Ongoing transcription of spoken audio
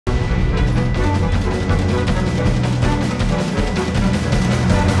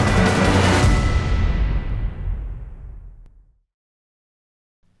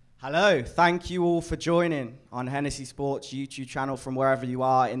Hello, thank you all for joining on Hennessy Sports YouTube channel from wherever you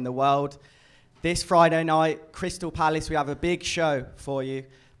are in the world. This Friday night, Crystal Palace, we have a big show for you.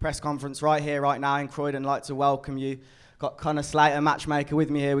 Press conference right here, right now in Croydon. I'd like to welcome you. Got Connor Slater, matchmaker, with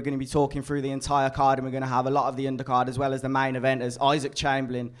me here. We're going to be talking through the entire card, and we're going to have a lot of the undercard as well as the main eventers, Isaac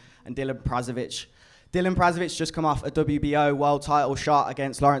Chamberlain and Dilan Prasovic. Dilan Prasovic just come off a WBO world title shot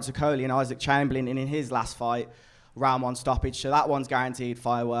against Lawrence Okoli and Isaac Chamberlain in his last fight. Round 1 stoppage, so that one's guaranteed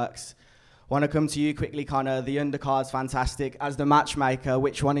fireworks. Want to come to you quickly, Connor. The undercard's fantastic. As the matchmaker,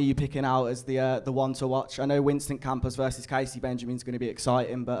 which one are you picking out as the one to watch? I know Winston Campos versus Casey Benjamin's going to be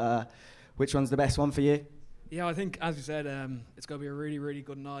exciting, but which one's the best one for you? Yeah, I think, as you said, it's going to be a really, really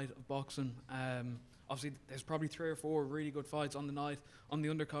good night of boxing. Obviously, there's probably 3 or 4 really good fights on the night, on the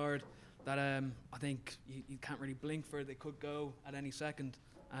undercard, that I think you can't really blink for. They could go at any second.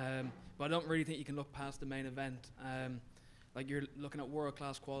 But I don't really think you can look past the main event. Like, you're looking at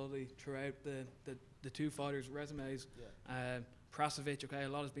world-class quality throughout the two fighters' resumes. Yeah. Prasovic, okay, a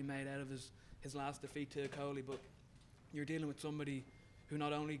lot has been made out of his last defeat to Okoli, but you're dealing with somebody who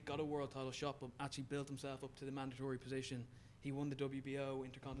not only got a world title shot, but actually built himself up to the mandatory position. He won the WBO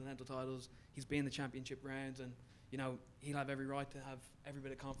Intercontinental titles. He's been in the championship rounds, and you know he'll have every right to have every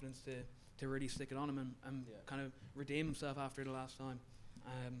bit of confidence to really stick it on him and kind of redeem himself after the last time.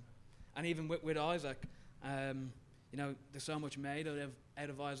 And even with Isaac, you know, there's so much made out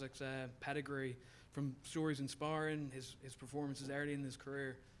of Isaac's pedigree, from stories in sparring, his performances early in his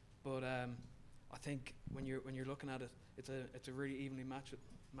career. But I think when you're looking at it, it's a really evenly matchup.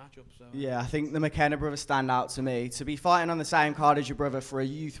 So yeah, I think the Mckenna brothers stand out to me. To be fighting on the same card as your brother for a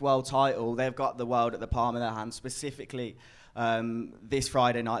youth world title, they've got the world at the palm of their hand. Specifically, this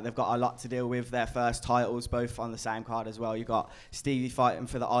Friday night, they've got a lot to deal with. Their first titles, both on the same card as well. You've got Stevie fighting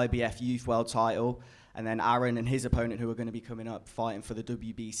for the IBF Youth World title, and then Aaron and his opponent, who are going to be coming up, fighting for the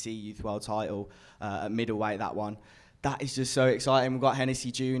WBC Youth World title at middleweight, that one. That is just so exciting. We've got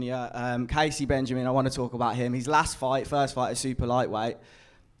Hennessy Jr. Casey Benjamin, I want to talk about him. His last fight, first fight at super lightweight.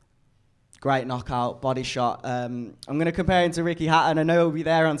 Great knockout, body shot. I'm going to compare him to Ricky Hatton. I know he'll be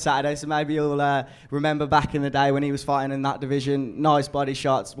there on Saturday, so maybe you'll remember back in the day when he was fighting in that division. Nice body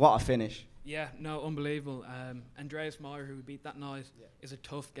shots. What a finish. Yeah, no, unbelievable. Andreas Meyer, who we beat that night, is a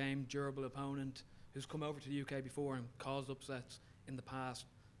tough game, durable opponent who's come over to the UK before and caused upsets in the past.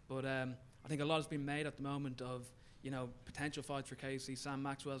 But I think a lot has been made at the moment of, you know, potential fights for Casey. Sam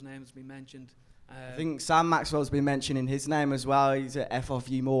Maxwell's name has been mentioned. I think Sam Maxwell's been mentioning his name as well. He's at F off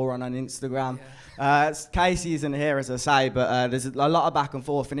you moron on Instagram. Yeah. Casey isn't here, as I say, but there's a lot of back and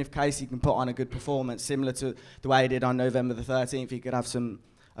forth. And if Casey can put on a good performance, similar to the way he did on November the 13th, he could have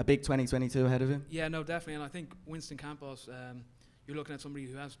a big 2022 ahead of him. Yeah, no, definitely. And I think Winston Campos, you're looking at somebody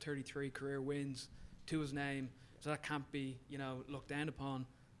who has 33 career wins to his name, so that can't be, you know, looked down upon.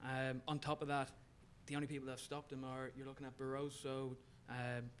 On top of that, the only people that have stopped him are, you're looking at Barroso,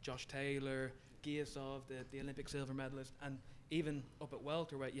 Josh Taylor, Giasov, the Olympic silver medalist, and even up at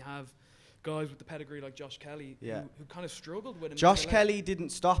welterweight, you have guys with the pedigree like Josh Kelly, who kind of struggled with him. Josh Kelly didn't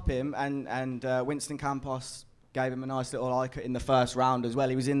stop him, and Winston Campos gave him a nice little eye cut in the first round as well.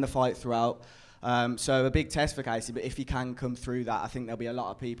 He was in the fight throughout. So a big test for Casey, but if he can come through that, I think there'll be a lot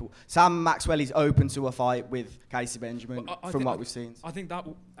of people. Sam Maxwell is open to a fight with Casey Benjamin from what we've seen. I think that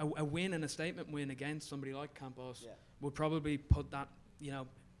a win and a statement win against somebody like Campos would probably put that, you know,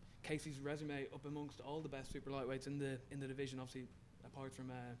 Casey's resume up amongst all the best super lightweights in the division, obviously apart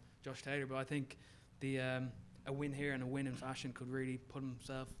from Josh Taylor. But I think a win here and a win in fashion could really put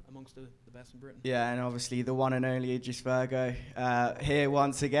himself amongst the best in Britain. Yeah, and obviously the one and only Idris Virgo here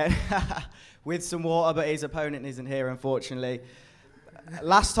once again with some water, but his opponent isn't here, unfortunately.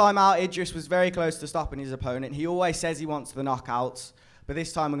 Last time out, Idris was very close to stopping his opponent. He always says he wants the knockouts, but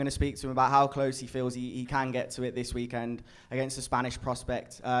this time we're going to speak to him about how close he feels he can get to it this weekend against the Spanish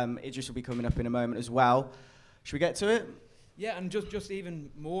prospect. Idris will be coming up in a moment as well. Should we get to it? Yeah, and just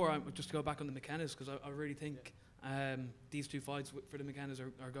even more, just to go back on the Mckennas, because I really think these two fights for the Mckennas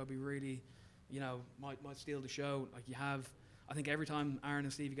are going to be really, you know, might steal the show. Like, you have, I think every time Aaron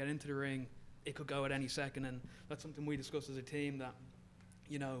and Stevie get into the ring, it could go at any second, and that's something we discussed as a team that,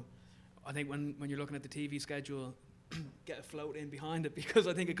 you know, I think when you're looking at the TV schedule, get a float in behind it, because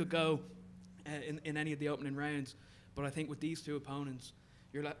I think it could go in any of the opening rounds. But I think with these two opponents,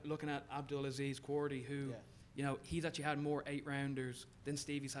 you're looking at Abdulaziz Cordy, who, you know, he's actually had more 8-rounders than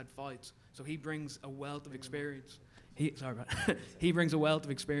Stevie's had fights. So he brings a wealth of experience. He brings a wealth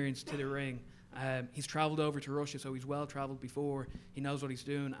of experience to the ring. He's travelled over to Russia, so he's well travelled before. He knows what he's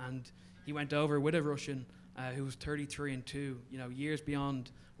doing, and he went over with a Russian who was 33-2, you know, years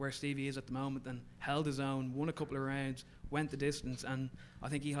beyond where Stevie is at the moment, and held his own, won a couple of rounds, went the distance, and I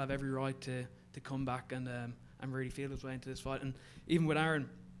think he'll have every right to come back and really feel his way into this fight. And even with Aaron,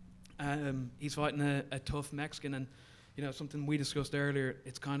 he's fighting a tough Mexican, and you know, something we discussed earlier,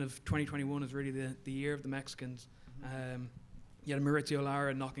 it's kind of 2021 is really the year of the Mexicans. You had Maurizio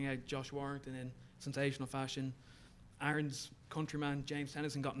Lara knocking out Josh Warrington in sensational fashion. Aaron's countryman James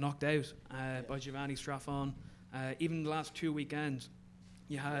Tennyson got knocked out by Giovanni Straffon. Even the last 2 weekends,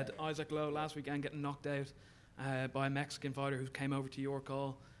 you had Isaac Lowe last weekend getting knocked out by a Mexican fighter who came over to York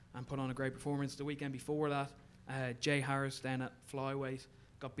Hall and put on a great performance. The weekend before that, Jay Harris down at flyweight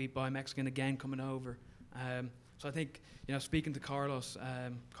got beat by a Mexican again coming over. So I think, you know, speaking to Carlos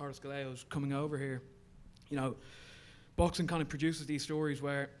Galeo's coming over here, you know, boxing kind of produces these stories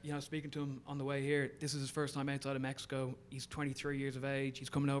where, you know, speaking to him on the way here, this is his first time outside of Mexico. He's 23 years of age. He's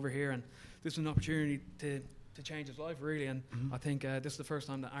coming over here, and this is an opportunity to change his life, really. And I think this is the first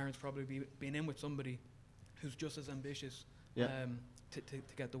time that Aaron's probably been in with somebody who's just as ambitious to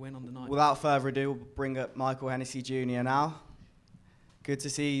get the win on the night. Without further ado, we'll bring up Michael Hennessy Jr. now. Good to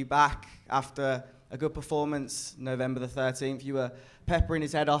see you back after a good performance November the 13th. You were peppering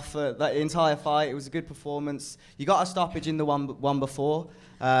his head off for that entire fight. It was a good performance. You got a stoppage in the one before,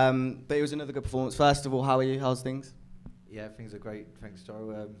 but it was another good performance. First of all, how are you? How's things? Yeah, things are great. Thanks,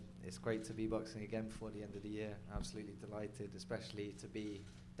 Joe. It's great to be boxing again before the end of the year. Absolutely delighted, especially to be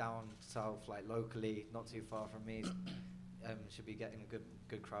down south, like locally, not too far from me. Should be getting a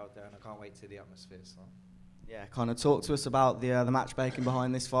good crowd there, and I can't wait to the atmosphere. So. Yeah, kind of talk to us about the matchmaking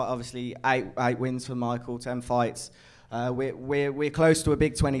behind this fight. Obviously, eight wins for Michael, 10 fights. We're close to a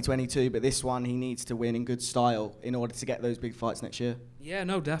big 2022, but this one he needs to win in good style in order to get those big fights next year. Yeah,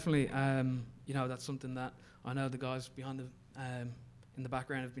 no, definitely. You know, that's something that I know the guys behind the in the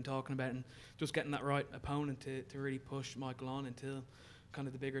background have been talking about, and just getting that right opponent to really push Michael on until kind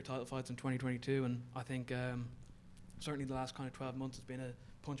of the bigger title fights in 2022. And I think certainly the last kind of 12 months has been a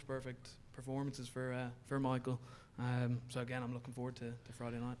punch perfect performances for Michael. So again, I'm looking forward to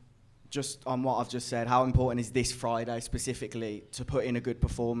Friday night. Just on what I've just said, how important is this Friday specifically to put in a good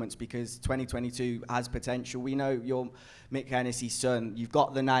performance? Because 2022 has potential. We know you're Mick Hennessy's son. You've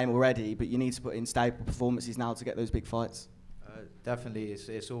got the name already, but you need to put in stable performances now to get those big fights. Definitely,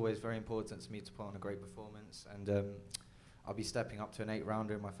 it's always very important to me to put on a great performance, and I'll be stepping up to an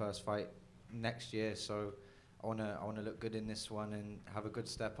 8-rounder in my first fight next year. So I wanna look good in this one and have a good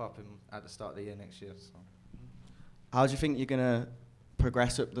step up at the start of the year next year. So. How do you think you're gonna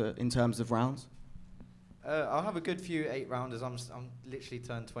progress up in terms of rounds? I'll have a good few 8-rounders. I'm literally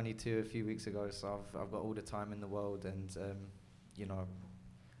turned 22 a few weeks ago, so I've got all the time in the world, and you know,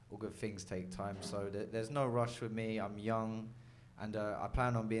 all good things take time. So there's no rush with me. I'm young, and I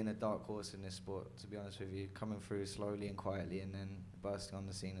plan on being a dark horse in this sport. To be honest with you, coming through slowly and quietly, and then bursting on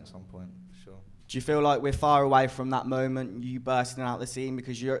the scene at some point, for sure. Do you feel like we're far away from that moment, you bursting out the scene,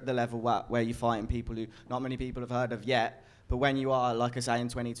 because you're at the level where you're fighting people who not many people have heard of yet? But when you are, like I say, in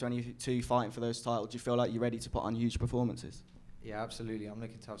 2022 fighting for those titles, do you feel like you're ready to put on huge performances? Yeah, absolutely. I'm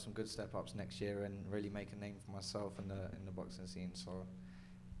looking to have some good step-ups next year and really make a name for myself in the boxing scene. So,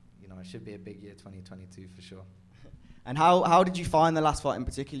 you know, it should be a big year, 2022, for sure. And how did you find the last fight in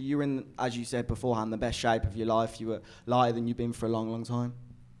particular? You were in, as you said beforehand, the best shape of your life. You were lighter than you've been for a long, long time.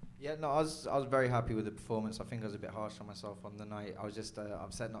 Yeah, no, I was very happy with the performance. I think I was a bit harsh on myself on the night. I was just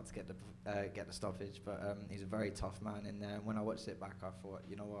upset not to get the stoppage, but he's a very tough man in there. And when I watched it back, I thought,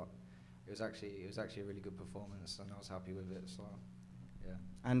 you know what, it was actually a really good performance, and I was happy with it. So, yeah.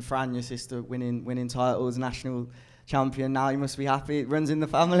 And Fran, your sister, winning titles, national champion. Now you must be happy. It runs in the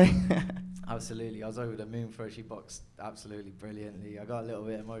family. Absolutely, I was over the moon for her. She boxed absolutely brilliantly. I got a little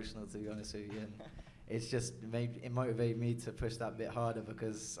bit emotional, to be honest with you. And it's just it motivated me to push that bit harder,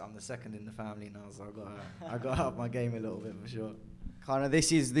 because I'm the second in the family now, so I got to up my game a little bit, for sure. Kind of,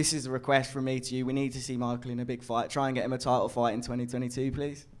 this is a request from me to you. We need to see Michael in a big fight. Try and get him a title fight in 2022,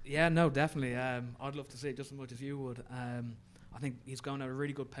 please. Yeah, no, definitely. I'd love to see it just as much as you would. I think he's going at a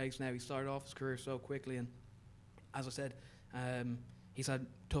really good pace now. He started off his career so quickly, and as I said, he's had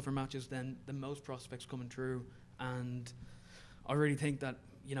tougher matches than most prospects coming through. And I really think that,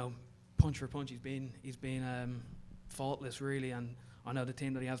 you know, punch for punch, he's been faultless, really, and I know the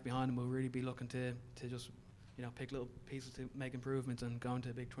team that he has behind him will really be looking to just, you know, pick little pieces to make improvements and go into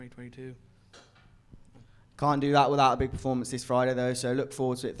a big 2022. Can't do that without a big performance this Friday, though. So look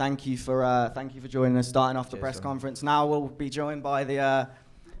forward to it. Thank you for joining us, starting off the press conference. Now we'll be joined by the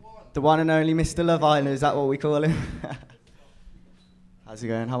one and only Mr. Love Island. Is that what we call him? How's it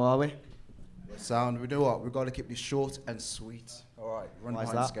going? How are we? Sound. We know what? We've got to keep this short and sweet. All right, running Why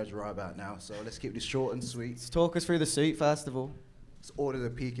is behind the that? schedule right about now, so let's keep this short and sweet. Let's talk us through the suit first of all. Let's order the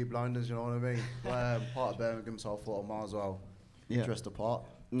Peaky Blinders, you know what I mean? Part of Birmingham, so I thought I might as well dress the part.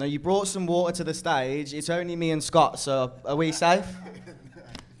 No, you brought some water to the stage. It's only me and Scott, so are we safe?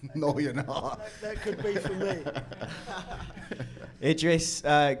 No, you're not. That could be for me. Idris,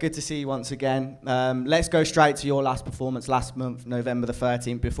 good to see you once again. Let's go straight to your last performance last month, November the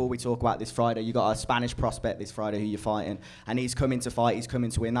 13th. Before we talk about this Friday, you got a Spanish prospect this Friday who you're fighting, and he's coming to fight, he's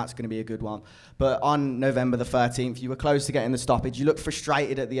coming to win. That's going to be a good one. But on November the 13th, you were close to getting the stoppage. You looked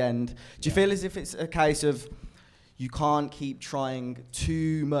frustrated at the end. Do you feel as if it's a case of you can't keep trying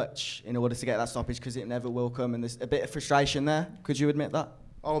too much in order to get that stoppage because it never will come, and there's a bit of frustration there? Could you admit that?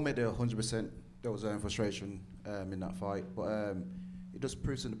 I'll admit there 100% there was frustration in that fight, but it just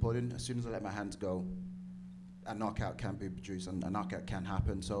proves in the pudding. As soon as I let my hands go, a knockout can be produced and a knockout can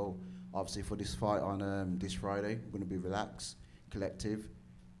happen. So obviously for this fight on this Friday, I'm going to be relaxed, collective,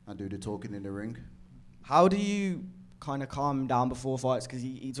 and do the talking in the ring. How do you kind of calm him down before fights? Because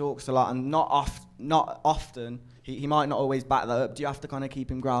he talks a lot, and not often. He might not always back that up. Do you have to kind of keep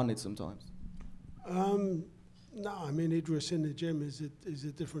him grounded sometimes? No, I mean, Idris in the gym is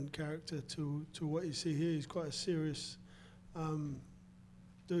a different character to what you see here. He's quite a serious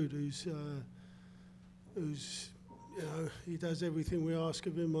dude who's you know, he does everything we ask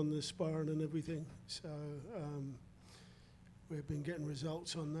of him on the sparring and everything. So we've been getting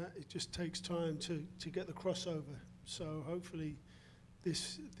results on that. It just takes time to get the crossover. So hopefully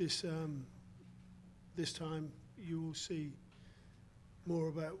this time you will see more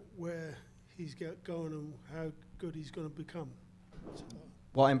about where he's going and how good he's going to become. So,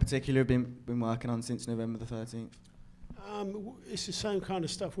 What in particular have you been working on since November the 13th? it's the same kind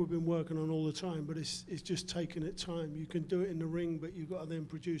of stuff we've been working on all the time, but it's just taking it time. You can do it in the ring, but you've got to then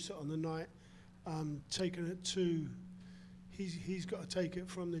produce it on the night. Taking it to, he's got to take it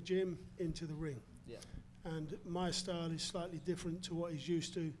from the gym into the ring. Yeah. And my style is slightly different to what he's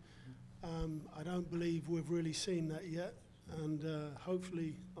used to. I don't believe we've really seen that yet, and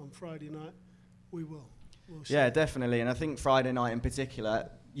hopefully on Friday night we will. We'll see. Yeah, definitely. And I think Friday night in particular,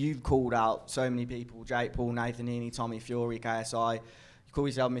 you've called out so many people: Jake Paul, Nathan Heaney, Tommy Fury, KSI. You call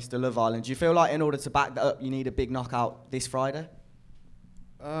yourself Mr. Love Island. Do you feel like in order to back that up, you need a big knockout this Friday?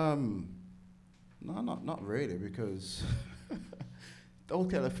 No, not really, because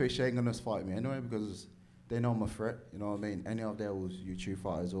those killer fish ain't gonna fight me anyway, because they know I'm a threat. You know what I mean? Any of those YouTube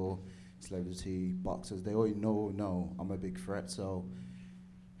fighters or celebrity boxers, they already know I'm a big threat. So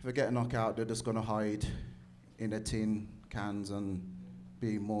if I get a knockout, they're just gonna hide in the tin cans and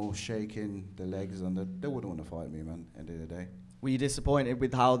be more shaking the legs, and they wouldn't want to fight me, man. End of the day. Were you disappointed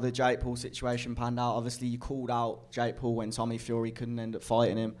with how the Jake Paul situation panned out? Obviously, you called out Jake Paul when Tommy Fury couldn't end up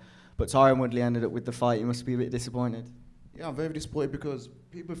fighting him, but Tyron Woodley ended up with the fight. You must be a bit disappointed. Yeah, I'm very disappointed because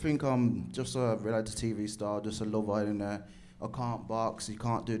people think I'm just a reality TV star, just a Love Island there. I can't box, you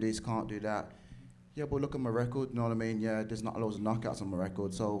can't do this, can't do that. Yeah, but look at my record, you know what I mean? Yeah, there's not loads of knockouts on my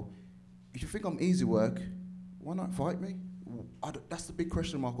record. So if you think I'm easy work, why not fight me? That's the big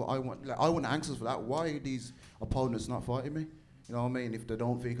question mark. I want answers for that. Why are these opponents not fighting me? You know what I mean? If they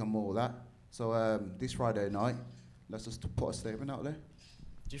don't think I'm all that. So this Friday night, let's just put a statement out there.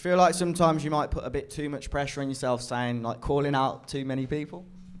 Do you feel like sometimes you might put a bit too much pressure on yourself, saying, like, calling out too many people?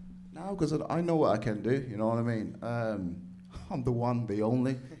 No, because I know what I can do, you know what I mean? I'm the one, the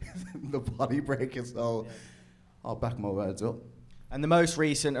only, the body breaker, so I'll back my words up. And the most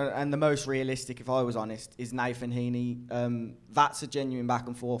recent and the most realistic, if I was honest, is Nathan Heaney. That's a genuine back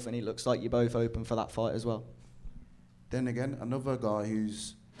and forth, and it looks like you're both open for that fight as well. Then again, another guy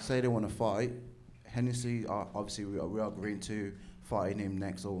who's say they want to fight, Hennessy, obviously we are agreeing to fighting him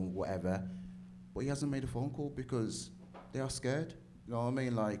next or whatever, but he hasn't made a phone call because they are scared. You know what I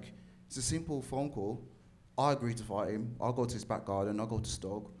mean? Like, it's a simple phone call. I agree to fight him. I'll go to his back garden. I'll go to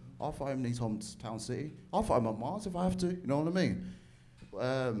Stoke. I'll fight him in his hometown city. I'll fight him on Mars if I have to. You know what I mean?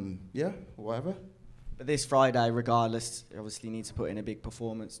 Yeah, whatever. But this Friday, regardless, you obviously need to put in a big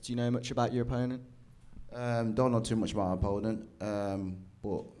performance. Do you know much about your opponent? Don't know too much about my opponent,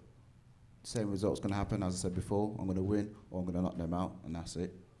 but same result's going to happen. As I said before, I'm going to win or I'm going to knock them out, and that's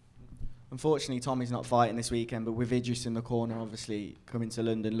it. Unfortunately, Tommy's not fighting this weekend, but with Idris in the corner, obviously coming to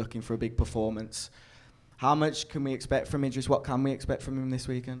London looking for a big performance. How much can we expect from Idris? What can we expect from him this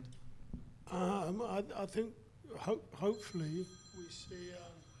weekend? I think hopefully we see.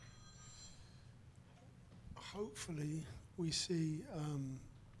 Hopefully we see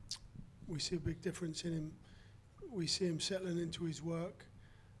a big difference in him. We see him settling into his work,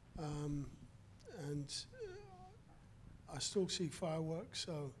 and I still see fireworks.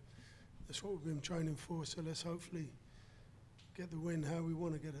 So that's what we've been training for. So let's hopefully get the win how we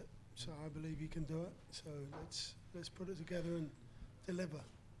want to get it. So I believe he can do it. So let's put it together and deliver.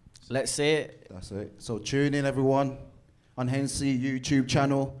 Let's see it. That's it. So tune in, everyone, on Hennessy YouTube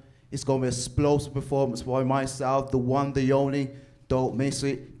channel. It's going to be an explosive performance by myself, the one, the only. Don't miss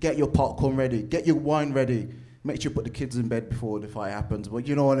it. Get your popcorn ready. Get your wine ready. Make sure you put the kids in bed before the fight happens, but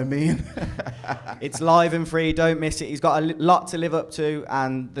you know what I mean. It's live and free. Don't miss it. He's got a lot to live up to,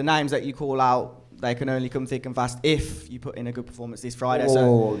 and the names that you call out, they can only come thick and fast if you put in a good performance this Friday.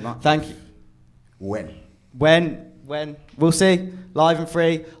 Oh, so thank you. When? We'll see. Live and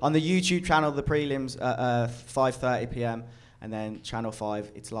free on the YouTube channel, the prelims at 5:30 p.m. and then Channel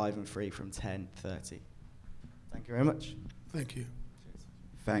 5, it's live and free from 10:30. Thank you very much. Thank you.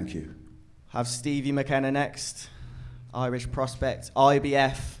 Thank you. Have Stevie Mckenna next. Irish prospect,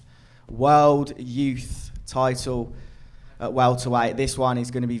 IBF World Youth title at welterweight. This one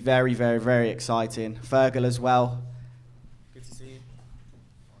is going to be very, very, very exciting. Virgo as well. Good to see you.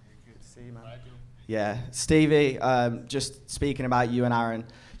 Good to see you, man. Yeah, Stevie, just speaking about you and Aaron,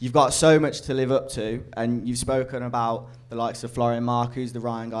 you've got so much to live up to, and you've spoken about the likes of Florian Marcus, the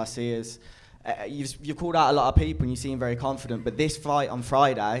Ryan Garcias. You've called out a lot of people and you seem very confident, but this fight on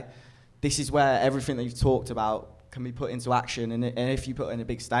Friday, this is where everything that you've talked about can be put into action, and if you put in a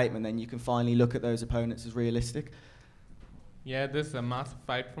big statement, then you can finally look at those opponents as realistic. Yeah, this is a massive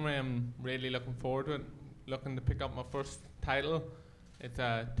fight for me. I'm really looking forward to it, looking to pick up my first title. It's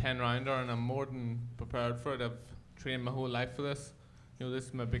a 10-rounder and I'm more than prepared for it. I've trained my whole life for this. You know, this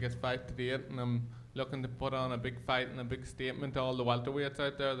is my biggest fight to date, and I'm looking to put on a big fight and a big statement to all the welterweights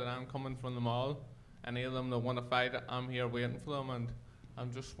out there that I'm coming from them all. Any of them that want to fight, I'm here waiting for them, and I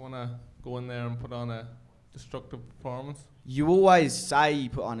just want to go in there and put on a destructive performance. You always say you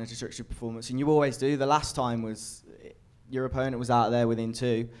put on a destructive performance, and you always do. The last time was your opponent was out there within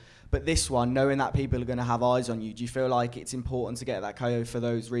 2. But this one, knowing that people are going to have eyes on you, do you feel like it's important to get that KO for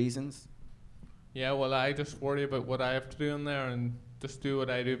those reasons? Yeah, well, I just worry about what I have to do in there and just do what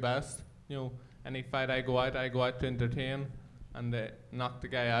I do best. You know, any fight I go out to entertain and knock the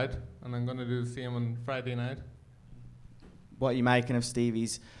guy out, and I'm going to do the same on Friday night. What are you making of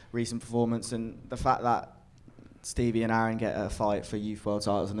Stevie's recent performance and the fact that Stevie and Aaron get a fight for youth world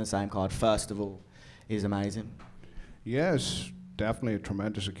titles on the same card, first of all, is amazing? Yes, definitely a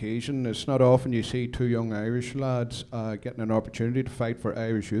tremendous occasion. It's not often you see 2 young Irish lads getting an opportunity to fight for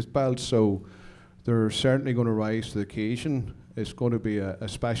Irish youth belts, so they're certainly going to rise to the occasion. It's going to be a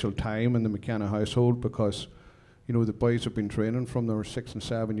special time in the Mckenna household because, you know, the boys have been training from they were 6 and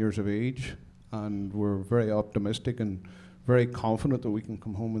 7 years of age, and we're very optimistic and very confident that we can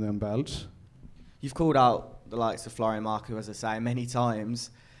come home with them belts. You've called out the likes of Florian Marco, as I say, many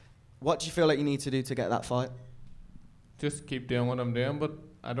times. What do you feel like you need to do to get that fight? Just keep doing what I'm doing, but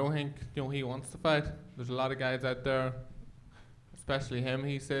I don't think, you know, he wants to fight. There's a lot of guys out there, especially him.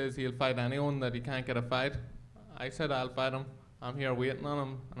 He says he'll fight anyone that he can't get a fight. I said I'll fight him. I'm here waiting on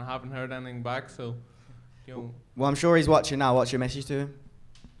him, and I haven't heard anything back. So, you know. Well, I'm sure he's watching now. What's your message to him?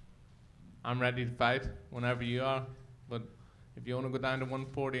 I'm ready to fight whenever you are. But if you want to go down to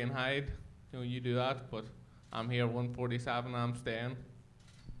 140 and hide, you know, you do that. But I'm here 147. I'm staying.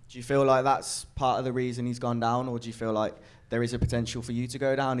 Do you feel like that's part of the reason he's gone down, or do you feel like there is a potential for you to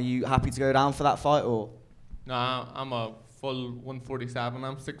go down? Are you happy to go down for that fight, or? No, I'm a full 147.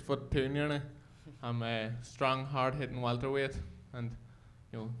 I'm 6'2" nearly. I'm a strong, hard-hitting welterweight, and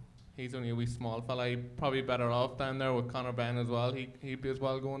you know, he's only a wee small fella. He's probably better off down there with Conor Ben as well. He'd be as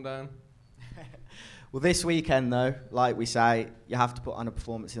well going down. Well, this weekend though, like we say, you have to put on a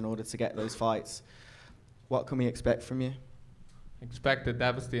performance in order to get those fights. What can we expect from you? Expect a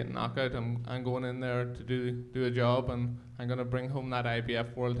devastating knockout. I'm going in there to do a job, and I'm going to bring home that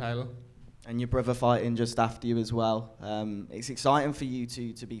IBF world title. And your brother fighting just after you as well. It's exciting for you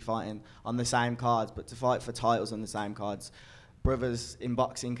to be fighting on the same cards, but to fight for titles on the same cards. Brothers in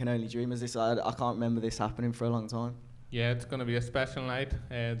boxing can only dream as this. I can't remember this happening for a long time. Yeah, it's going to be a special night.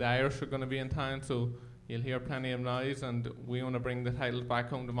 The Irish are going to be in town, so you'll hear plenty of noise, and we want to bring the titles back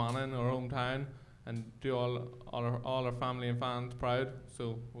home to Monaghan, our hometown, and do all our family and fans proud.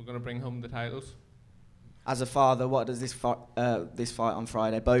 So we're going to bring home the titles. As a father, what does this fight on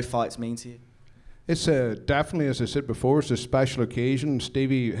Friday, both fights, mean to you? It's definitely, as I said before, it's a special occasion.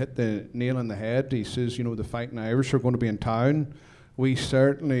 Stevie hit the nail on the head. He says, you know, the Fighting Irish are going to be in town. We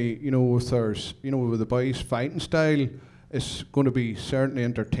certainly, you know, with our, you know, with the boys' fighting style, it's going to be certainly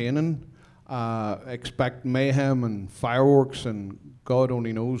entertaining. Expect mayhem and fireworks, and God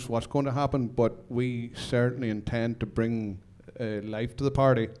only knows what's going to happen, but we certainly intend to bring life to the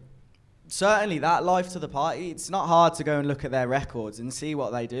party. Certainly that life to the party. It's not hard to go and look at their records and see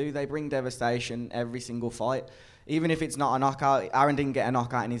what they do. They bring devastation every single fight. even if it's not a knockout, Aaron didn't get a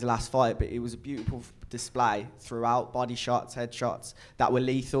knockout in his last fight, but it was a beautiful display throughout, body shots, head shots that were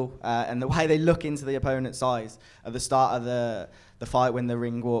lethal, and the way they look into the opponent's eyes at the start of the fight when the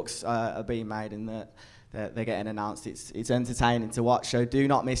ring walks are being made and they're getting announced. It's entertaining to watch, so do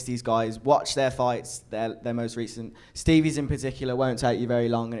not miss these guys. Watch their fights, their most recent. Stevie's in particular won't take you very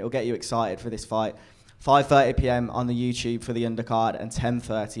long, and it'll get you excited for this fight. 5:30 p.m. on the YouTube for the undercard, and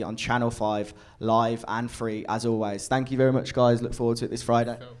 10:30 on Channel 5, live and free as always. Thank you very much, guys. Look forward to it this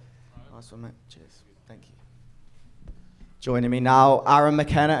Friday. Nice one, mate. Cheers. Thank you. Joining me now, Aaron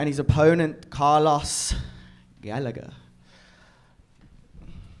Mckenna and his opponent, Carlos Gallagher.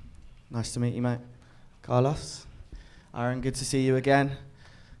 Nice to meet you, mate. Carlos. Aaron, good to see you again.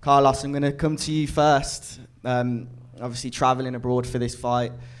 Carlos, I'm going to come to you first. Obviously, travelling abroad for this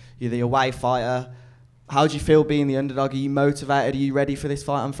fight. You're the away fighter. How do you feel being the underdog? Are you motivated? Are you ready for this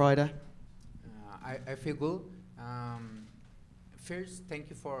fight on Friday? I feel good. First, thank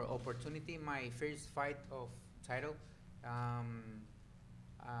you for opportunity. My first fight of title.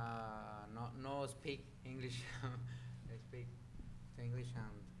 No speak English. I speak English.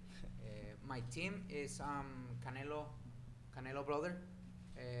 My team is Canelo brother,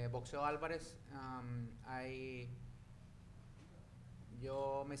 Boxeo Álvarez.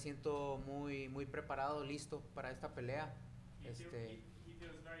 Yo me siento muy preparado, listo para esta pelea. He feels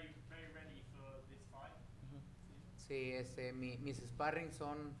very ready for this fight. Sí, mis sparring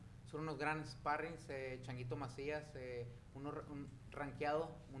son unos grandes sparrings. Changuito Macías, un rankeado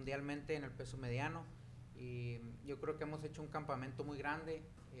mundialmente en el peso mediano. Y yo creo que hemos hecho un campamento muy grande,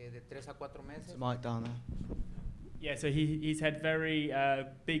 de 3 a 4 meses. Mike down there. Yeah, so he's had very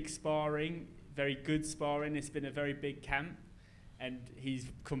big sparring, very good sparring. It's been a very big camp. And he's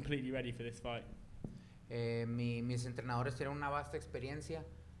completely ready for this fight. Mis entrenadores tienen una vasta experiencia.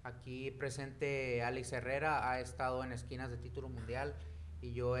 Aquí presente Alex Herrera ha estado en esquinas de título mundial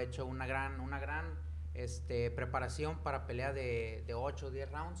y yo he hecho una gran preparación para pelea de 8 o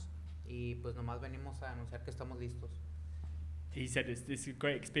 10 rounds y pues nomás venimos a anunciar que estamos listos. He said this is a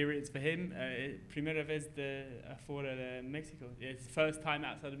great experience for him. Primera vez fuera de Mexico. It's his first time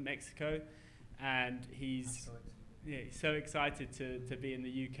outside of Mexico, and he's so excited to be in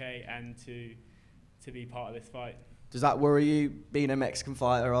the UK and to be part of this fight. Does that worry you, being a Mexican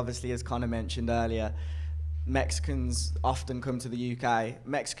fighter? Obviously, as Conor mentioned earlier, Mexicans often come to the UK.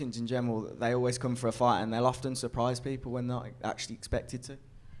 Mexicans in general, they always come for a fight and they'll often surprise people when they're not actually expected to.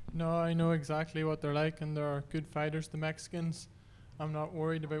 No, I know exactly what they're like, and they're good fighters, the Mexicans. I'm not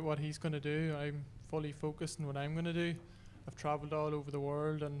worried about what he's going to do. I'm fully focused on what I'm going to do. I've travelled all over the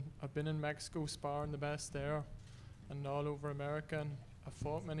world, and I've been in Mexico sparring the best there, and all over America, and I've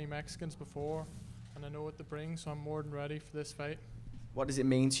fought many Mexicans before, and I know what they bring, so I'm more than ready for this fight. What does it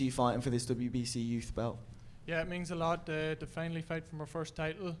mean to you fighting for this WBC youth belt? Yeah, it means a lot to finally fight for my first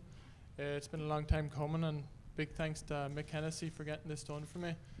title. It's been a long time coming, and big thanks to Mckenna for getting this done for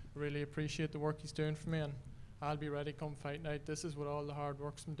me. I really appreciate the work he's doing for me, and I'll be ready come fight night. This is what all the hard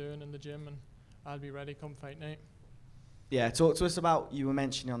work's I'm doing in the gym, and I'll be ready come fight night. Yeah, talk to us about, you were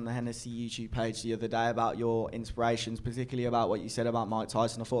mentioning on the Hennessy YouTube page the other day about your inspirations, particularly about what you said about Mike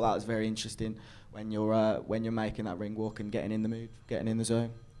Tyson. I thought that was very interesting when you're making that ring walk and getting in the mood, getting in the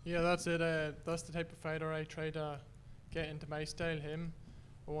zone. Yeah, that's it. That's the type of fighter I try to get into my style.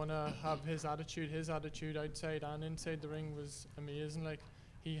 I want to have his attitude. His attitude outside and inside the ring was amazing. Like,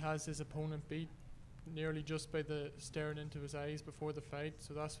 he has his opponent beat nearly just by the staring into his eyes before the fight.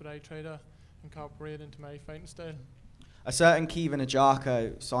 So that's what I try to incorporate into my fighting style. A certain Kevin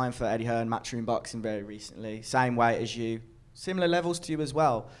Ajako signed for Eddie Hearn Matchroom Boxing very recently. Same weight as you, similar levels to you as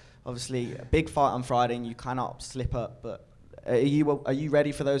well. Obviously, a big fight on Friday, and you cannot slip up. But are you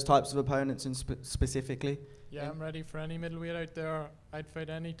ready for those types of opponents, and specifically? Yeah, I'm ready for any middleweight out there. I'd fight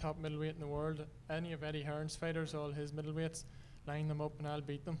any top middleweight in the world. Any of Eddie Hearn's fighters, all his middleweights, line them up and I'll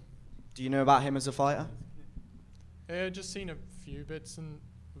beat them. Do you know about him as a fighter? Just seen a few bits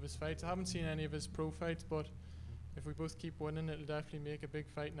of his fights. I haven't seen any of his pro fights, but if we both keep winning, it'll definitely make a big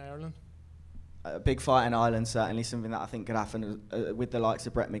fight in Ireland. A big fight in Ireland, certainly something that I think could happen with the likes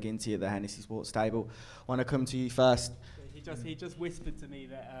of Brett McGinty at the Hennessy Sports Stable. I want to come to you first. He just whispered to me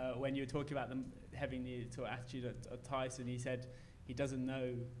that when you were talking about them having the sort of attitude of Tyson, he said he doesn't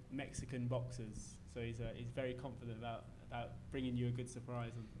know Mexican boxers, so he's very confident about bringing you a good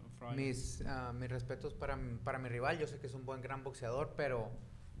surprise on Friday. Mis respetos para mi rival. Yo sé que es un gran boxeador, pero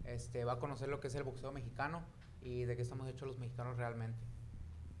va a conocer lo que es el boxeo mexicano y de qué estamos hechos los mexicanos realmente.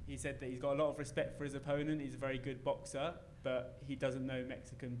 He said that he's got a lot of respect for his opponent. He's a very good boxer, but he doesn't know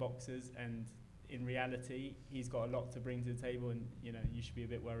Mexican boxers, and in reality, he's got a lot to bring to the table, and you should be a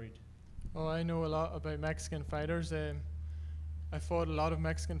bit worried. Oh, I know a lot about Mexican fighters. I fought a lot of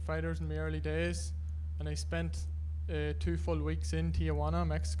Mexican fighters in my early days, and I spent 2 full weeks in Tijuana,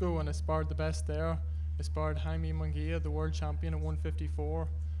 Mexico, and I sparred the best there. I sparred Jaime Munguia, the world champion at 154,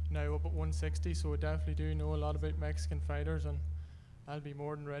 now up at 160, so I definitely do know a lot about Mexican fighters, and I'll be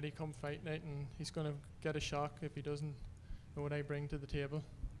more than ready come fight night, and he's going to get a shock if he doesn't know what I bring to the table.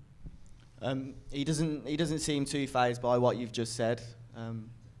 He doesn't seem too fazed by what you've just said.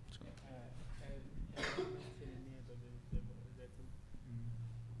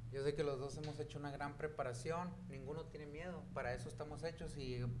 Yo sé que los dos hemos hecho una gran preparación, ninguno tiene miedo, para eso estamos hechos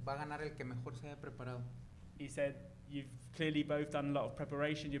y va a ganar el que mejor se haya preparado. He said, you've clearly both done a lot of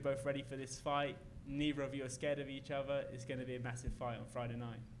preparation, you're both ready for this fight, neither of you are scared of each other, it's going to be a massive fight on Friday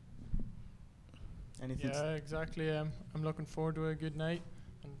night. Anything? Yeah, exactly. I'm looking forward to a good night,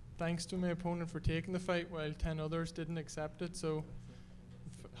 and thanks to my opponent for taking the fight while 10 others didn't accept it, so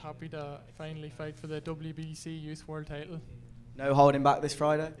happy to finally fight for the WBC Youth World title. No holding back this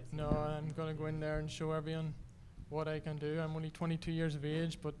Friday? No, I'm going to go in there and show everyone what I can do. I'm only 22 years of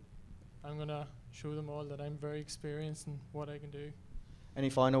age, but I'm going to show them all that I'm very experienced in what I can do. Any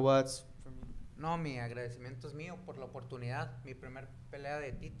final words from you? No, mi agradecimiento es mío por la oportunidad, mi primer pelea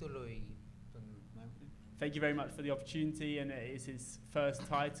de título y Thank you very much for the opportunity, and it's his first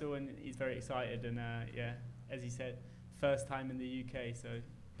title, and he's very excited, and yeah, as he said, first time in the UK, so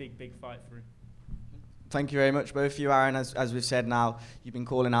big fight for him. Thank you very much, both of you, Aaron. As we've said now, you've been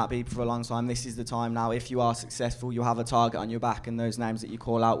calling out people for a long time. This is the time now. If you are successful, you'll have a target on your back, and those names that you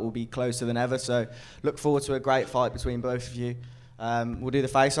call out will be closer than ever. So look forward to a great fight between both of you. We'll do the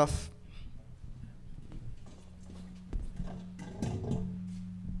face-off.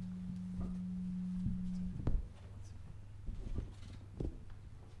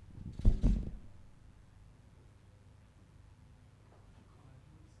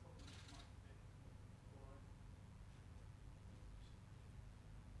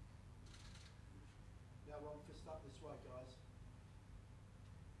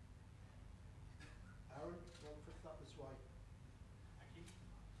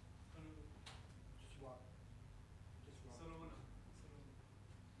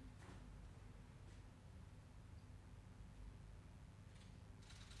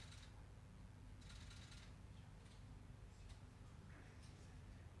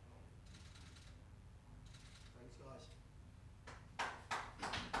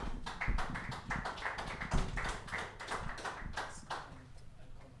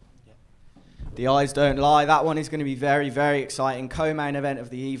 The eyes don't lie. That one is going to be very, very exciting. Co-main event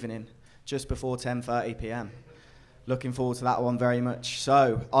of the evening, just before 10:30 p.m. Looking forward to that one very much.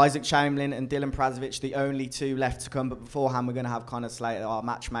 So, Isaac Chamberlain and Dilan Prasovic, the only two left to come. But beforehand, we're going to have Connor Slater, our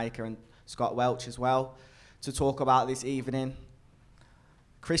matchmaker, and Scott Welch as well, to talk about this evening.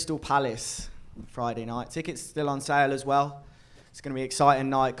 Crystal Palace, Friday night. Tickets still on sale as well. It's going to be an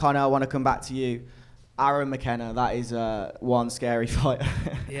exciting night. Connor, I want to come back to you. Aaron Mckenna, that is one scary fight.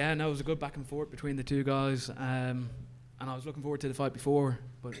 Yeah, no, it was a good back and forth between the two guys, and I was looking forward to the fight before,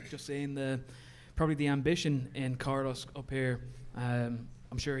 but just seeing probably the ambition in Carlos up here, I'm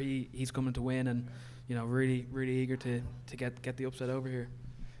sure he's coming to win, and really eager to get the upset over here.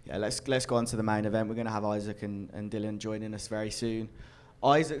 Yeah, let's go on to the main event. We're going to have Isaac and Dilan joining us very soon.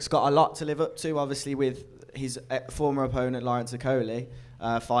 Isaac's got a lot to live up to, obviously, with his former opponent Lawrence Okoli.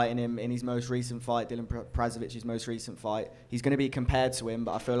 Fighting him in his most recent fight, Dilan Prasovic's most recent fight. He's going to be compared to him,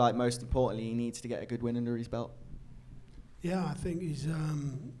 but I feel like most importantly, he needs to get a good win under his belt. Yeah, I think he's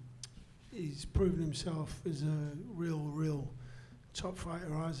proven himself as a real top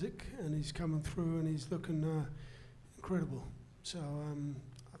fighter, Isaac, and he's coming through and he's looking incredible. So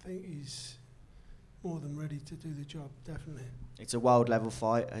I think he's more than ready to do the job, definitely. It's a world level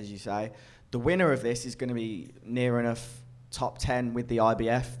fight, as you say. The winner of this is going to be near enough top 10 with the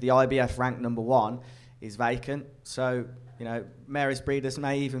IBF. The IBF ranked #1 is vacant. So, Maris Breeders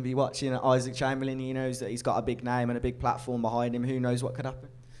may even be watching Isaac Chamberlain. He knows that he's got a big name and a big platform behind him. Who knows what could happen?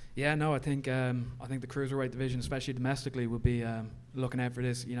 Yeah, no, I think the cruiserweight division, especially domestically, will be looking out for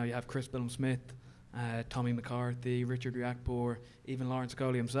this. You have Chris Billum-Smith, Tommy McCarthy, Richard Riakporhe, even Lawrence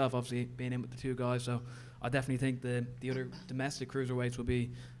Okoli himself, obviously being in with the two guys. So I definitely think the other domestic cruiserweights will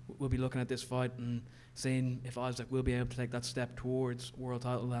be looking at this fight and seeing if Isaac will be able to take that step towards world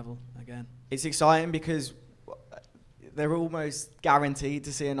title level again. It's exciting because they're almost guaranteed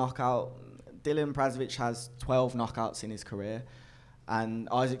to see a knockout. Dilan Prasovic has 12 knockouts in his career, and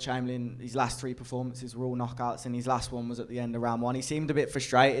Isaac Chamberlain, his last 3 performances were all knockouts, and his last one was at the end of round 1. He seemed a bit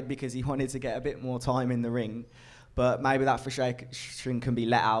frustrated because he wanted to get a bit more time in the ring, but maybe that frustration can be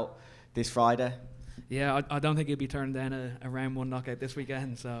let out this Friday. Yeah, I don't think he'll be turning down a round 1 knockout this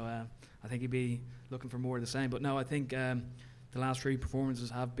weekend, so I think he'd be looking for more of the same. But no, I think the last 3 performances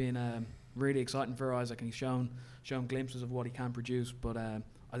have been really exciting for Isaac, and he's shown glimpses of what he can produce. But I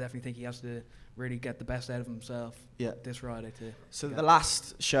definitely think he has to really get the best out of himself this Friday too. So the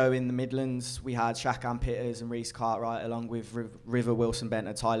last show in the Midlands, we had Shakan Pitters and Reece Cartwright along with River Wilson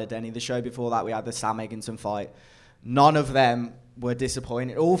Benter, Tyler Denny. The show before that, we had the Sam Egginson fight. None of them were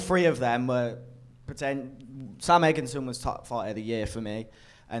disappointing. All 3 of them were Sam Egginson was top fight of the year for me.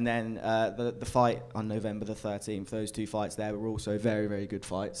 And then the fight on November the 13th, those 2 fights there were also very, very good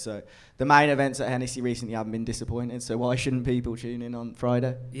fights. So the main events at Hennessy recently haven't been disappointed. So why shouldn't people tune in on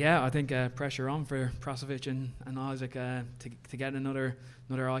Friday? Yeah, I think pressure on for Prasovic and Isaac to get another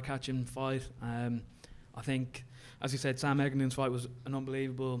eye-catching fight. I think, as you said, Sam Egginson's fight was an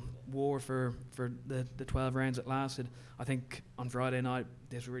unbelievable war for the 12 rounds it lasted. I think on Friday night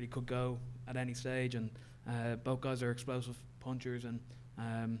this really could go at any stage, and both guys are explosive punchers, and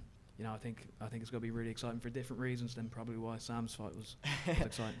I think it's going to be really exciting for different reasons than probably why Sam's fight was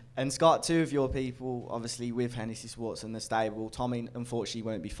exciting. And Scott, 2 of your people, obviously with Hennessy Sports and the stable, Tommy unfortunately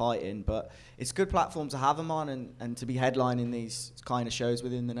won't be fighting, but it's a good platform to have him on and to be headlining these kind of shows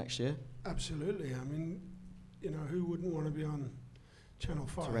within the next year. Absolutely. I mean, who wouldn't want to be on Channel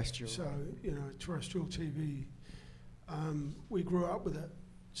 5? Terrestrial. So, terrestrial TV. We grew up with it.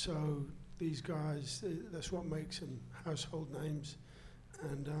 So these guys, that's what makes them household names.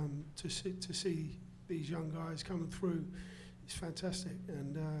 And to see these young guys coming through is fantastic.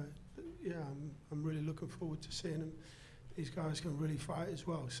 And I'm really looking forward to seeing them. These guys can really fight as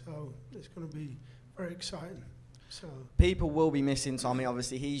well, so it's going to be very exciting. So people will be missing Tommy.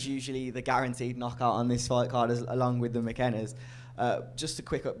 Obviously, he's usually the guaranteed knockout on this fight card, along with the McKennas. Just a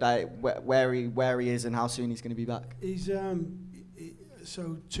quick update where he is and how soon he's going to be back. He's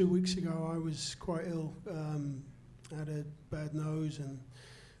so 2 weeks ago I was quite ill. I had a bad nose and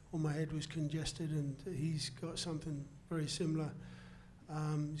all my head was congested, and he's got something very similar.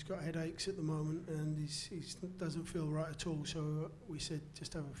 He's got headaches at the moment, and he doesn't feel right at all. So we said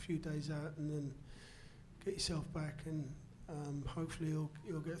just have a few days out and then get yourself back, and hopefully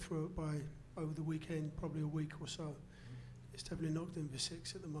he'll get through it by over the weekend, probably a week or so. It's definitely knocked in for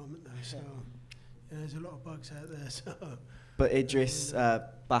 6 at the moment though, so there's a lot of bugs out there. So. But Idris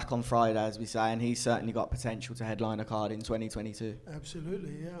back on Friday, as we say, and he's certainly got potential to headline a card in 2022.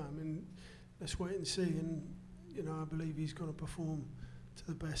 Absolutely, yeah. I mean, let's wait and see. And I believe he's going to perform to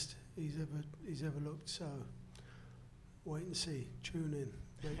the best he's ever looked. So wait and see. Tune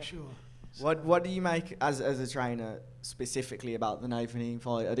in. Make sure. What do you make as a trainer specifically about the Nathan Heaney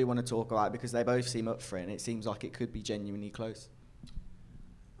fight? I do want to talk about it because they both seem up for it, and it seems like it could be genuinely close.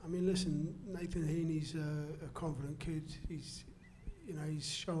 I mean, listen, Nathan Heaney's a confident kid. He's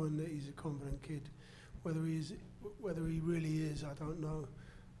showing that he's a confident kid. Whether he really is, I don't know.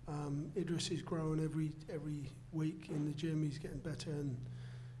 Idris is growing every week in the gym. He's getting better and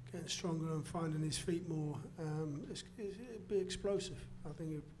getting stronger and finding his feet more. It'd be explosive. I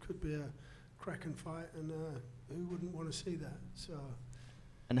think it could be a cracking fight, and who wouldn't want to see that? So.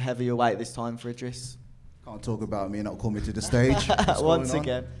 And heavier weight this time for Idris. Can't talk about me not coming to the stage. Once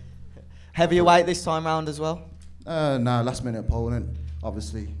again. Heavier weight this time round as well? No, last minute opponent,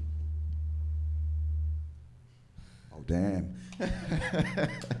 obviously. Oh, damn.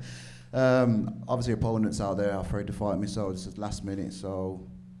 Obviously opponents out there are afraid to fight me, so this is last minute, so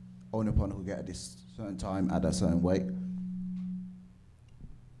only opponent who get at this certain time at a certain weight.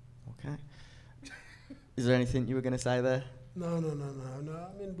 Okay. Is there anything you were going to say there? No. I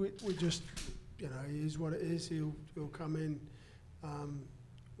mean, we just, it is what it is. He'll come in,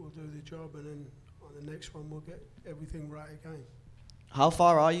 we'll do the job, and then on the next one we'll get everything right again. How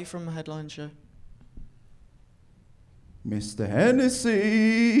far are you from the headline show? Mr.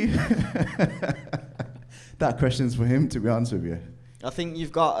 Hennessy. That question's for him, to be honest with you. I think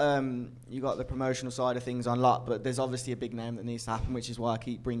you've got the promotional side of things on lock, but there's obviously a big name that needs to happen, which is why I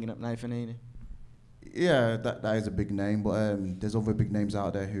keep bringing up Nathan Heaney. Yeah, that is a big name, but there's other big names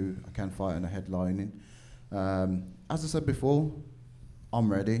out there who I can fight on a headlining. As I said before,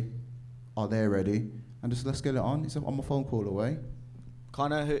 I'm ready. Are they ready? And just let's get it on. I'm a phone call away.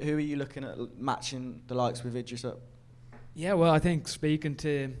 Connor, who are you looking at matching the likes with Idris up? Yeah, well, I think speaking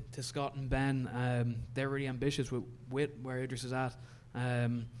to Scott and Ben, they're really ambitious with where Idris is at.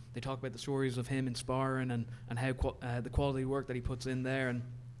 They talk about the stories of him inspiring and how the quality work that he puts in there, and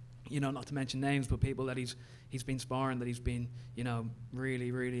not to mention names, but people that he's been sparring, that he's been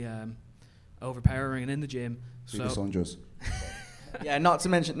really overpowering and in the gym. So Saunders. Yeah, not to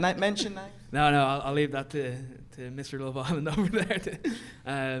mention names. No, I'll leave that to Mr. Love Island over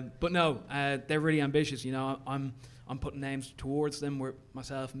there. But no, they're really ambitious. I'm putting names towards them. Where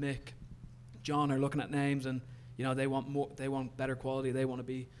myself, Mick, John are looking at names, and you know they want more, they want better quality, they want to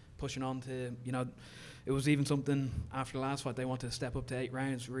be pushing on to, you know, it was even something after the last fight they wanted to step up to 8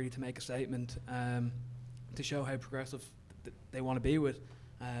 rounds really to make a statement, to show how progressive they want to be with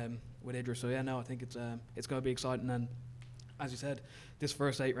Idris. So yeah, no, I think it's going to be exciting, and as you said, this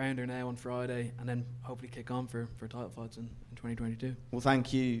first 8 rounder now on Friday, and then hopefully kick on for title fights in 2022. Well,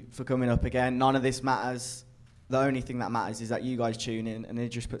 thank you for coming up again. None of this matters. The only thing that matters is that you guys tune in, and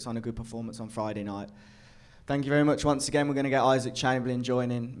Idris puts on a good performance on Friday night. Thank you very much once again. We're going to get Isaac Chamberlain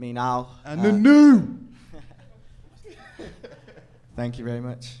joining me now. And the new. Thank you very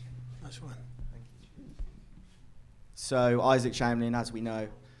much. That's one. So Isaac Chamberlain, as we know,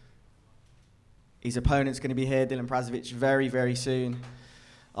 his opponent's going to be here, Dilan Prasovic, very, very soon.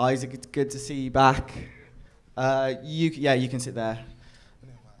 Isaac, it's good to see you back. You can sit there.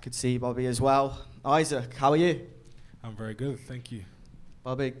 Good to see you, Bobby, as well. Isaac, how are you? I'm very good, thank you.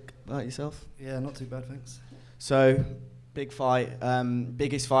 Bobby, about yourself? Yeah, not too bad, thanks. So, big fight,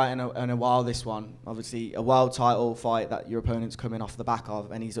 biggest fight in a while, this one. Obviously, a world title fight that your opponent's coming off the back of,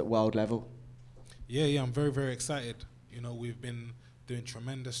 and he's at world level. Yeah, I'm very, very excited. You know, we've been doing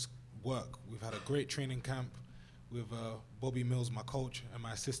tremendous work. We've had a great training camp with Bobby Mills, my coach, and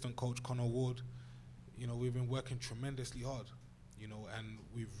my assistant coach, Connor Ward. You know, we've been working tremendously hard, you know, and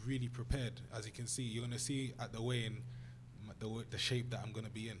we've really prepared. As you can see, you're going to see at the weigh-in the shape that I'm going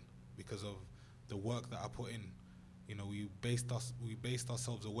to be in because of the work that I put in. You know, we based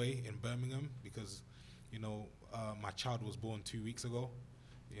ourselves away in Birmingham because, you know, my child was born 2 weeks ago,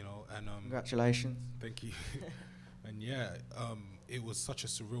 you know, and congratulations. Thank you. And yeah, it was such a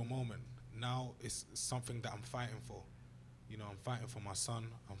surreal moment. Now it's something that I'm fighting for. You know, I'm fighting for my son,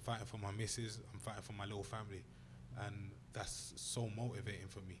 I'm fighting for my missus, I'm fighting for my little family. And that's so motivating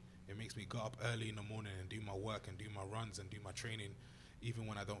for me. It makes me get up early in the morning and do my work and do my runs and do my training, even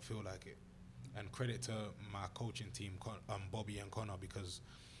when I don't feel like it. And credit to my coaching team, Bobby and Connor, because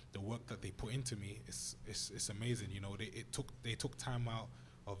the work that they put into me is amazing. You know, they took time out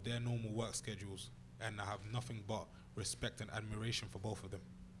of their normal work schedules, and I have nothing but respect and admiration for both of them.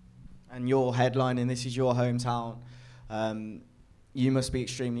 And you're headlining, this is your hometown. You must be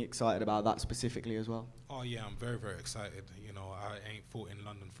extremely excited about that specifically as well. Oh yeah, I'm very, very excited. You know, I ain't fought in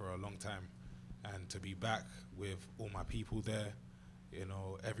London for a long time, and to be back with all my people there, you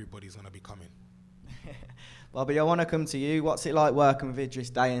know, everybody's gonna be coming. Bobby, I want to come to you. What's it like working with Idris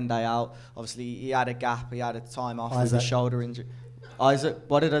day in, day out? Obviously, he had a gap, he had a time off with his shoulder injury. Isaac,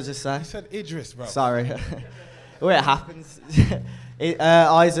 what did I just say? You said Idris, bro. Sorry. Well, it happens.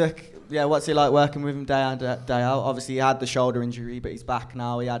 Isaac, yeah, what's it like working with him day in, day out? Obviously, he had the shoulder injury, but he's back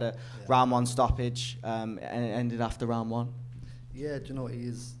now. He had a round 1 stoppage, and it ended after round 1. Yeah, do you know what? He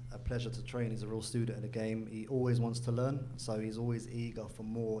is a pleasure to train. He's a real student of the game. He always wants to learn, so he's always eager for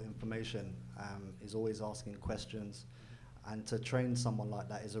more information. He's always asking questions, and to train someone like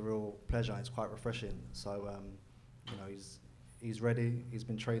that is a real pleasure. It's quite refreshing. So, you know, he's ready. He's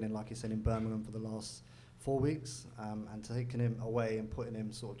been training, like he said, in Birmingham for the last 4 weeks, and taking him away and putting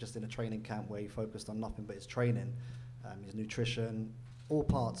him sort of just in a training camp where he focused on nothing but his training, his nutrition, all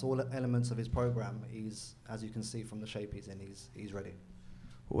parts, all elements of his program. He's, as you can see from the shape he's in, he's ready.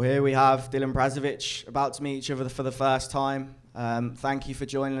 Well, here we have Dilan Prasovic about to meet each other for the first time. Thank you for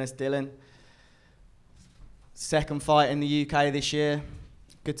joining us, Dilan. Second fight in the UK this year.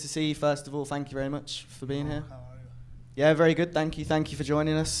 Good to see you, first of all. Thank you very much for being here. How are you? Yeah, very good. Thank you. Thank you for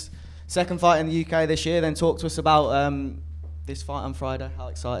joining us. Second fight in the UK this year. Then talk to us about this fight on Friday. How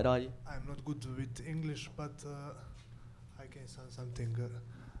excited are you? I'm not good with English, but I can say something.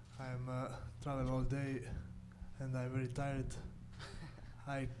 I'm travel all day, and I'm very tired.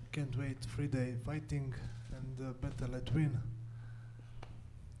 I can't wait 3 days fighting, and better let win.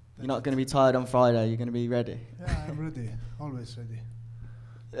 You're not going to be tired on Friday. You're going to be ready. Yeah, I'm ready. Always ready.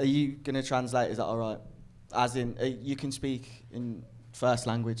 Are you going to translate? Is that all right? As in, you can speak in first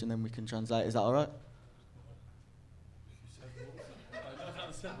language and then we can translate. Is that all right?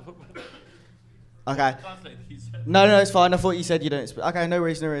 Okay. No, it's fine. I thought you said you don't speak. Okay, no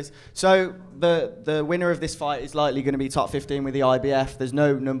worries, no worries. So the winner of this fight is likely going to be top 15 with the IBF. There's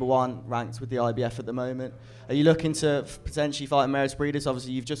no number 1 ranked with the IBF at the moment. Are you looking to potentially fight Maris Breeders?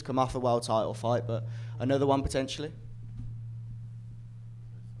 Obviously, you've just come off a world title fight, but another one potentially?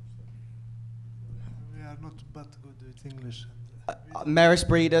 We are not but good with English. Maris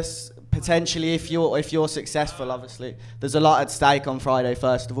Breeders, potentially, if you're successful, obviously. There's a lot at stake on Friday,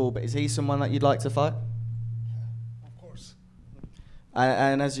 first of all, but is he someone that you'd like to fight? Of course.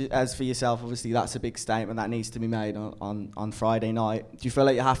 And as for yourself, obviously that's a big statement that needs to be made on Friday night. Do you feel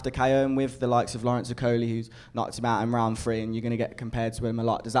like you have to KO him with the likes of Lawrence Okoli, who's knocked him out in round 3, and you're going to get compared to him a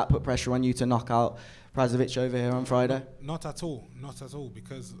lot? Does that put pressure on you to knock out Prasovic over here on Friday? Not at all,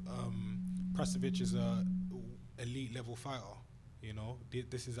 because Prasovic is a elite level fighter. You know,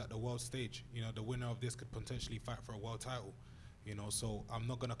 this is at the world stage. You know, the winner of this could potentially fight for a world title. You know, so I'm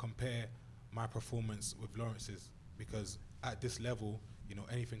not going to compare my performance with Lawrence's, because at this level, you know,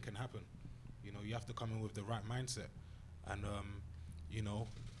 anything can happen. You know, you have to come in with the right mindset. And, you know,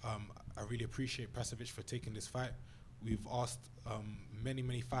 I really appreciate Prasovic for taking this fight. We've asked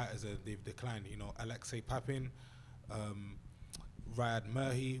many fighters and they've declined. You know, Alexei Papin, Riyad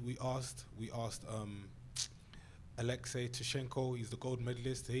Merhi, we asked Alexei Tishenko, he's the gold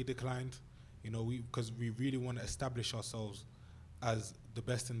medalist, he declined. You know, because we really want to establish ourselves as the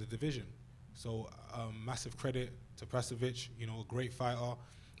best in the division. So massive credit to Prasovic, you know, a great fighter,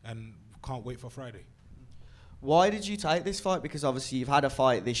 and can't wait for Friday. Why did you take this fight? Because obviously you've had a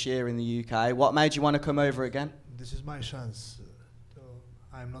fight this year in the UK. What made you want to come over again? This is my chance.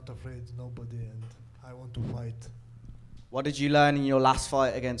 I'm not afraid, nobody, and I want to fight. What did you learn in your last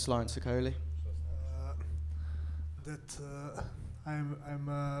fight against Lawrence Okoli? That I'm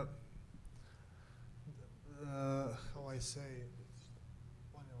how I say.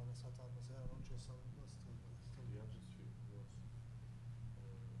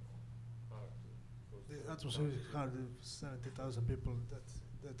 The atmosphere is hard. 70,000 people.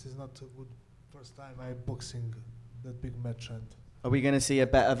 That is not a good first time I boxing that big match. And are we going to see a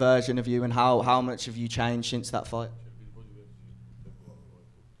better version of you, and how much have you changed since that fight?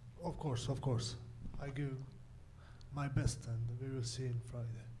 Of course. I give my best, and we will see in Friday.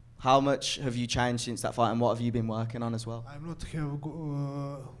 How much have you changed since that fight, and what have you been working on as well? I'm not here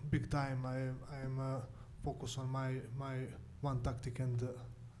big time. I'm focused on my one tactic, and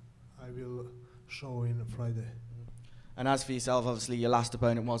I will show in Friday. And as for yourself, obviously your last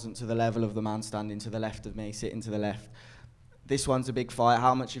opponent wasn't to the level of the man standing to the left of me, sitting to the left. This one's a big fight.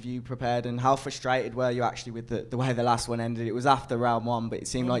 How much have you prepared, and how frustrated were you actually with the way the last one ended? It was after round 1, but it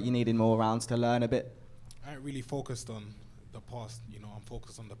seemed like you needed more rounds to learn a bit. I ain't really focused on the past, you know, I'm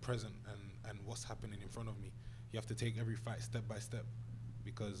focused on the present and what's happening in front of me. You have to take every fight step by step,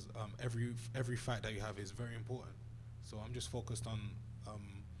 because every fight that you have is very important. So I'm just focused on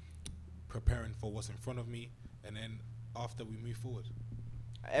preparing for what's in front of me, and then after we move forward.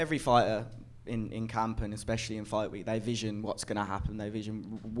 Every fighter in camp, and especially in fight week, they vision what's going to happen. They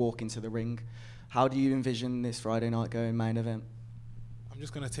vision walk into the ring. How do you envision this Friday night going main event? I'm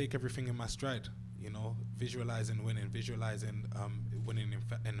just going to take everything in my stride, you know, visualizing winning, visualizing winning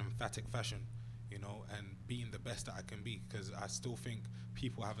in emphatic fashion, you know, and being the best that I can be, because I still think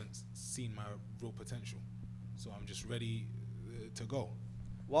people haven't seen my real potential. So I'm just ready to go.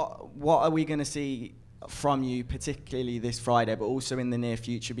 What are we going to see from you, particularly this Friday, but also in the near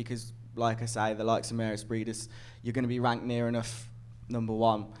future? Because, like I say, the likes of Maris Breedis, you're going to be ranked near enough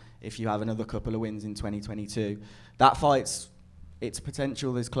 #1 if you have another couple of wins in 2022. That fight's its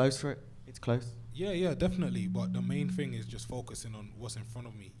potential is close for it. It's close. Yeah, definitely. But the main thing is just focusing on what's in front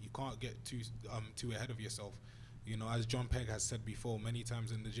of me. You can't get too ahead of yourself. You know, as John Pegg has said before many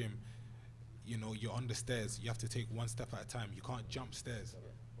times in the gym, you know, you're on the stairs. You have to take one step at a time. You can't jump stairs.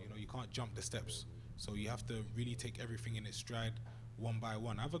 You know, you can't jump the steps. So you have to really take everything in its stride, one by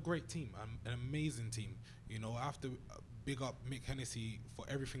one. I have a great team. I'm an amazing team. You know, I have to big up Mckenna for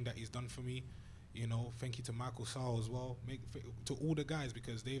everything that he's done for me. You know, thank you to Michael Saul as well. To all the guys,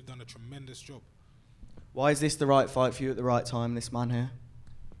 because they've done a tremendous job. Why is this the right fight for you at the right time, this man here?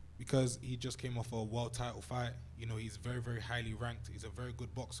 Because he just came off a world title fight. You know, he's very, very highly ranked. He's a very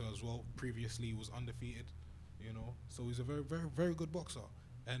good boxer as well. Previously, he was undefeated, you know. So he's a very, very, very good boxer.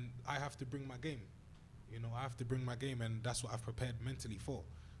 And I have to bring my game. You know, I have to bring my game, and that's what I've prepared mentally for.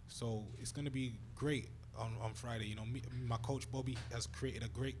 So it's going to be great on Friday. You know, my coach, Bobby, has created a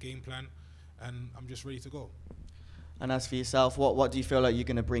great game plan, and I'm just ready to go. And as for yourself, what do you feel like you're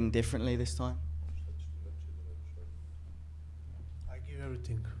going to bring differently this time? I give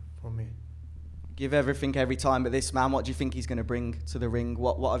everything from me. Give everything every time, but this man, what do you think he's going to bring to the ring?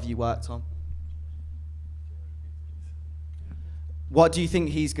 What have you worked on? What do you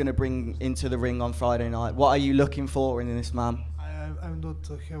think he's going to bring into the ring on Friday night? What are you looking for in this man? I'm not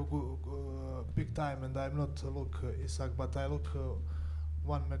have big time, and I'm not look Isaac, but I look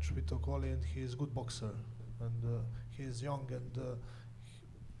one match with Okoli, and he's a good boxer, and he's young, and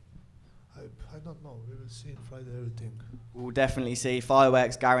I don't know. We will see on Friday everything. We'll definitely see.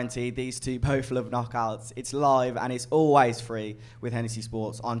 Fireworks guaranteed. These two both love knockouts. It's live and it's always free with Hennessy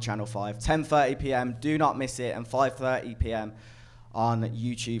Sports on Channel 5. 10:30 p.m. Do not miss it, and 5:30 p.m. on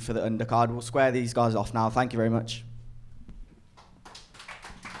YouTube for the undercard. We'll square these guys off now. Thank you very much.